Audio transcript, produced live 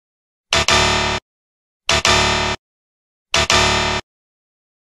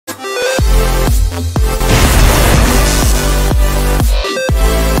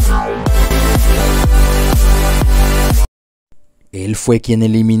fue quien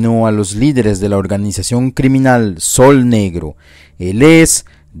eliminó a los líderes de la organización criminal Sol Negro. Él es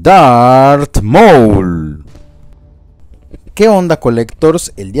Darth Maul. ¿Qué onda,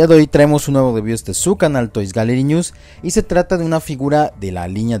 Collectors? El día de hoy traemos un nuevo review de su canal Toys Gallery News y se trata de una figura de la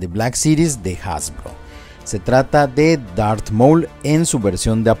línea de Black Series de Hasbro. Se trata de Darth Maul en su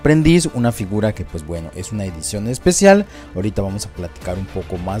versión de Aprendiz, una figura que pues bueno es una edición especial. Ahorita vamos a platicar un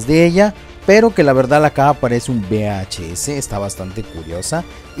poco más de ella, pero que la verdad la caja parece un VHS, está bastante curiosa.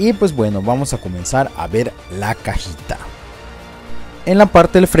 Y pues bueno, vamos a comenzar a ver la cajita. En la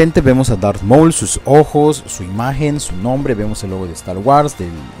parte del frente vemos a Darth Maul, sus ojos, su imagen, su nombre, vemos el logo de Star Wars,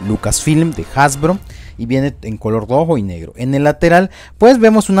 del Lucasfilm, de Hasbro, y viene en color rojo y negro. En el lateral pues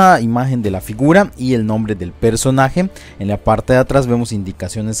vemos una imagen de la figura y el nombre del personaje. En la parte de atrás vemos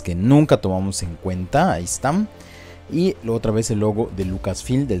indicaciones que nunca tomamos en cuenta, ahí están. Y otra vez el logo de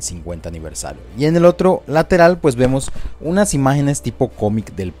Lucasfilm del 50 aniversario. Y en el otro lateral pues vemos unas imágenes tipo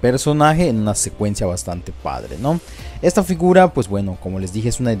cómic del personaje en una secuencia bastante padre, ¿no? Esta figura pues bueno, como les dije,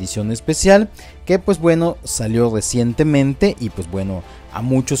 es una edición especial que pues bueno salió recientemente y pues bueno a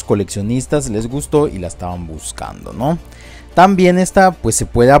muchos coleccionistas les gustó y la estaban buscando, ¿no? También esta pues se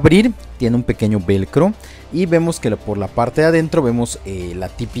puede abrir, tiene un pequeño velcro y vemos que por la parte de adentro vemos la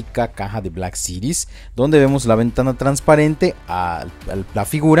típica caja de Black Series, donde vemos la ventana transparente a la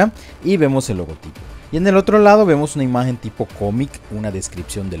figura y vemos el logotipo. Y en el otro lado vemos una imagen tipo cómic, una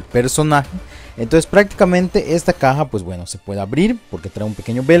descripción del personaje. Entonces prácticamente esta caja pues bueno se puede abrir porque trae un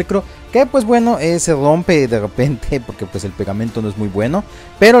pequeño velcro que pues bueno se rompe de repente porque pues el pegamento no es muy bueno,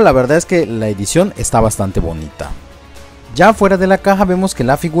 pero la verdad es que la edición está bastante bonita. Ya fuera de la caja vemos que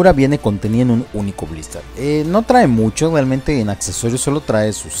la figura viene contenida en un único blister. No trae mucho, realmente en accesorios solo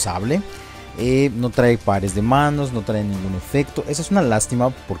trae su sable. No trae pares de manos, no trae ningún efecto. Eso es una lástima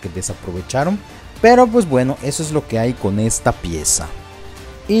porque desaprovecharon. Pero pues bueno, eso es lo que hay con esta pieza.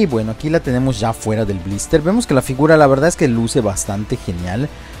 Y bueno, aquí la tenemos ya fuera del blister. Vemos que la figura la verdad es que luce bastante genial.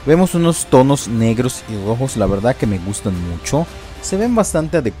 Vemos unos tonos negros y rojos, la verdad que me gustan mucho. Se ven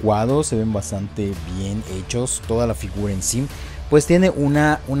bastante adecuados, se ven bastante bien hechos. Toda la figura en sí pues tiene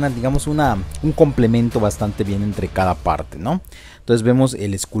un complemento bastante bien entre cada parte, ¿no? Entonces vemos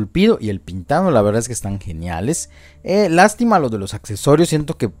el esculpido y el pintado, la verdad es que están geniales. Lástima lo de los accesorios,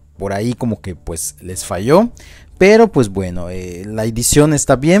 siento que por ahí como que pues les falló. Pero pues bueno, la edición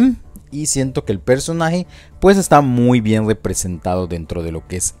está bien. Y siento que el personaje pues está muy bien representado dentro de lo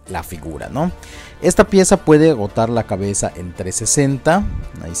que es la figura, ¿no? Esta pieza puede botar la cabeza en 360,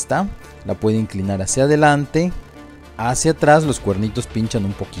 ahí está. La puede inclinar hacia adelante, hacia atrás, los cuernitos pinchan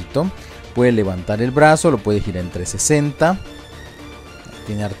un poquito. Puede levantar el brazo, lo puede girar en 360.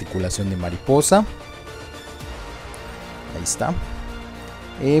 Tiene articulación de mariposa, ahí está.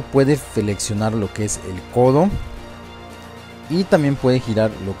 Puede flexionar lo que es el codo. Y también puede girar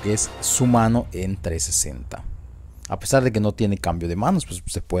lo que es su mano en 360. A pesar de que no tiene cambio de manos, pues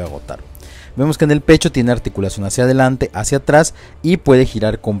se puede agotar. Vemos que en el pecho tiene articulación hacia adelante, hacia atrás. Y puede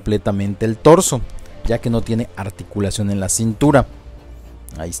girar completamente el torso, ya que no tiene articulación en la cintura.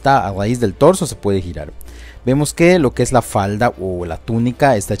 Ahí está, a raíz del torso se puede girar. Vemos que lo que es la falda o la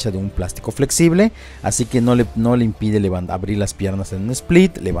túnica está hecha de un plástico flexible. Así que no le impide abrir las piernas en un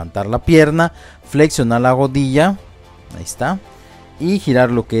split, levantar la pierna, flexionar la rodilla. Ahí está. Y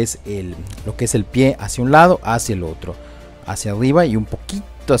girar lo que es el pie hacia un lado, hacia el otro, hacia arriba y un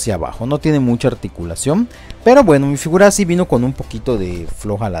poquito hacia abajo. No tiene mucha articulación, pero bueno, mi figura sí vino con un poquito de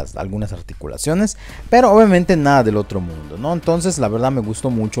floja algunas articulaciones, pero obviamente nada del otro mundo, ¿no? Entonces la verdad me gustó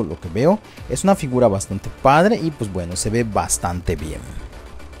mucho lo que veo. Es una figura bastante padre y pues bueno, se ve bastante bien.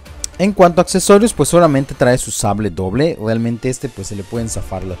 En cuanto a accesorios, pues solamente trae su sable doble. Realmente pues se le pueden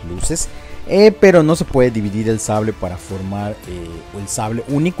zafar las luces, pero no se puede dividir el sable para formar el sable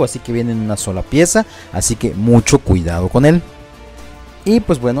único, así que viene en una sola pieza, así que mucho cuidado con él. Y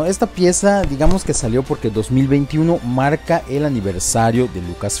pues bueno, esta pieza digamos que salió porque 2021 marca el aniversario de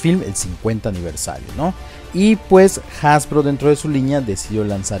Lucasfilm, el 50 aniversario, ¿no? Y pues Hasbro dentro de su línea decidió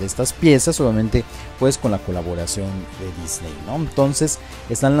lanzar estas piezas, obviamente pues con la colaboración de Disney, ¿no? Entonces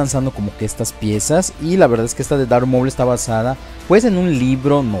están lanzando como que estas piezas y la verdad es que esta de Darth Maul está basada pues en un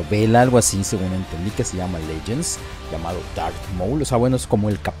libro, novela, algo así según entendí, que se llama Leyendas, llamado Darth Maul, o sea bueno es como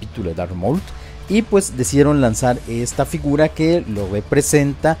el capítulo de Darth Maul. Y pues decidieron lanzar esta figura que lo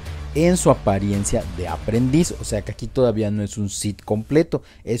representa en su apariencia de aprendiz. O sea que aquí todavía no es un Sith completo,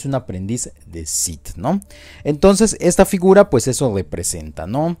 es un aprendiz de Sith, ¿no? Entonces esta figura pues eso representa,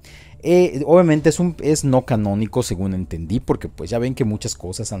 ¿no? Obviamente es no canónico según entendí, porque pues ya ven que muchas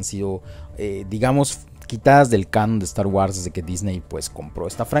cosas han sido digamos quitadas del canon de Star Wars desde que Disney pues compró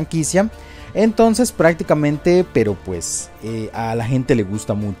esta franquicia. Entonces prácticamente, pero pues a la gente le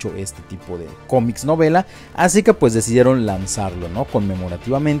gusta mucho este tipo de cómics novela, así que pues decidieron lanzarlo, ¿no?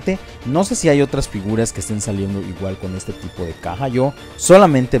 Conmemorativamente. No sé si hay otras figuras que estén saliendo igual con este tipo de caja. Yo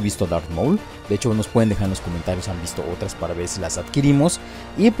solamente he visto Darth Maul. De hecho nos pueden dejar en los comentarios si han visto otras para ver si las adquirimos.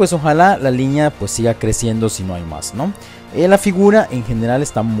 Y pues ojalá la línea pues siga creciendo si no hay más, ¿no? La figura en general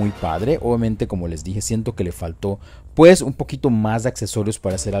está muy padre. Obviamente, como les dije, siento que le faltó pues un poquito más de accesorios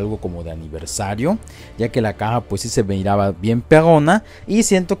para hacer algo como de aniversario, ya que la caja pues sí se miraba bien pegona y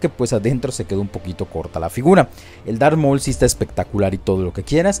siento que pues adentro se quedó un poquito corta la figura. El Darth Maul sí está espectacular y todo lo que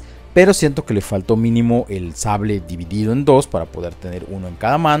quieras, pero siento que le faltó mínimo el sable dividido en dos para poder tener uno en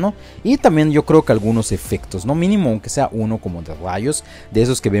cada mano, y también yo creo que algunos efectos, no mínimo aunque sea uno como de rayos, de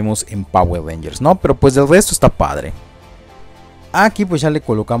esos que vemos en Power Rangers, ¿no? Pero pues del resto está padre. Aquí pues ya le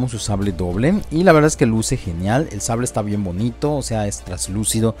colocamos su sable doble y la verdad es que luce genial. El sable está bien bonito, o sea es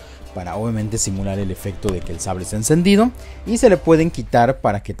translúcido para obviamente simular el efecto de que el sable está encendido, y se le pueden quitar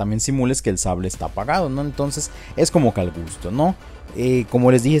para que también simules que el sable está apagado, ¿no? Entonces es como que al gusto, ¿no?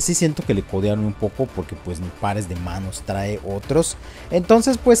 Como les dije, sí siento que le codearon un poco porque pues ni pares de manos trae otros.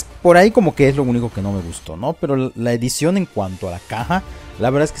 Entonces pues por ahí como que es lo único que no me gustó, ¿no? Pero la edición en cuanto a la caja, la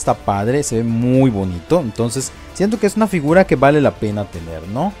verdad es que está padre, se ve muy bonito. Entonces siento que es una figura que vale la pena tener,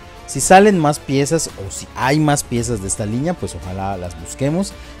 ¿no? Si salen más piezas o si hay más piezas de esta línea, pues ojalá las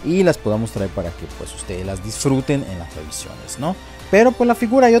busquemos y las podamos traer para que pues ustedes las disfruten en las revisiones, ¿no? Pero pues la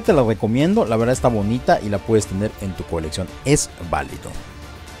figura yo te la recomiendo, la verdad está bonita y la puedes tener en tu colección, es válido.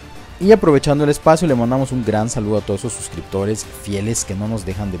 Y aprovechando el espacio, le mandamos un gran saludo a todos esos suscriptores fieles que no nos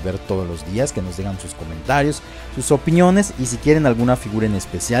dejan de ver todos los días, que nos dejan sus comentarios, sus opiniones, y si quieren alguna figura en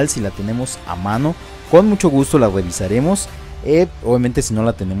especial, si la tenemos a mano, con mucho gusto la revisaremos. Obviamente si no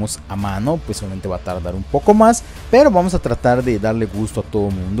la tenemos a mano, pues obviamente va a tardar un poco más, pero vamos a tratar de darle gusto a todo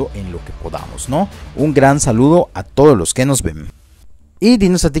el mundo en lo que podamos, ¿no? Un gran saludo a todos los que nos ven. Y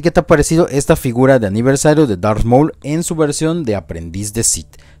dinos a ti qué te ha parecido esta figura de aniversario de Darth Maul en su versión de Aprendiz de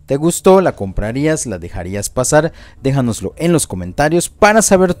Sith. ¿Te gustó? ¿La comprarías? ¿La dejarías pasar? Déjanoslo en los comentarios para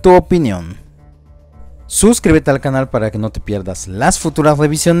saber tu opinión. Suscríbete al canal para que no te pierdas las futuras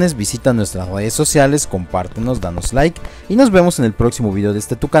revisiones, visita nuestras redes sociales, compártenos, danos like y nos vemos en el próximo video de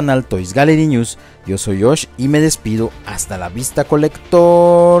este tu canal Toys Gallery News. Yo soy Josh y me despido, hasta la vista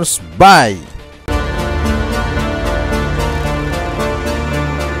collectors, bye.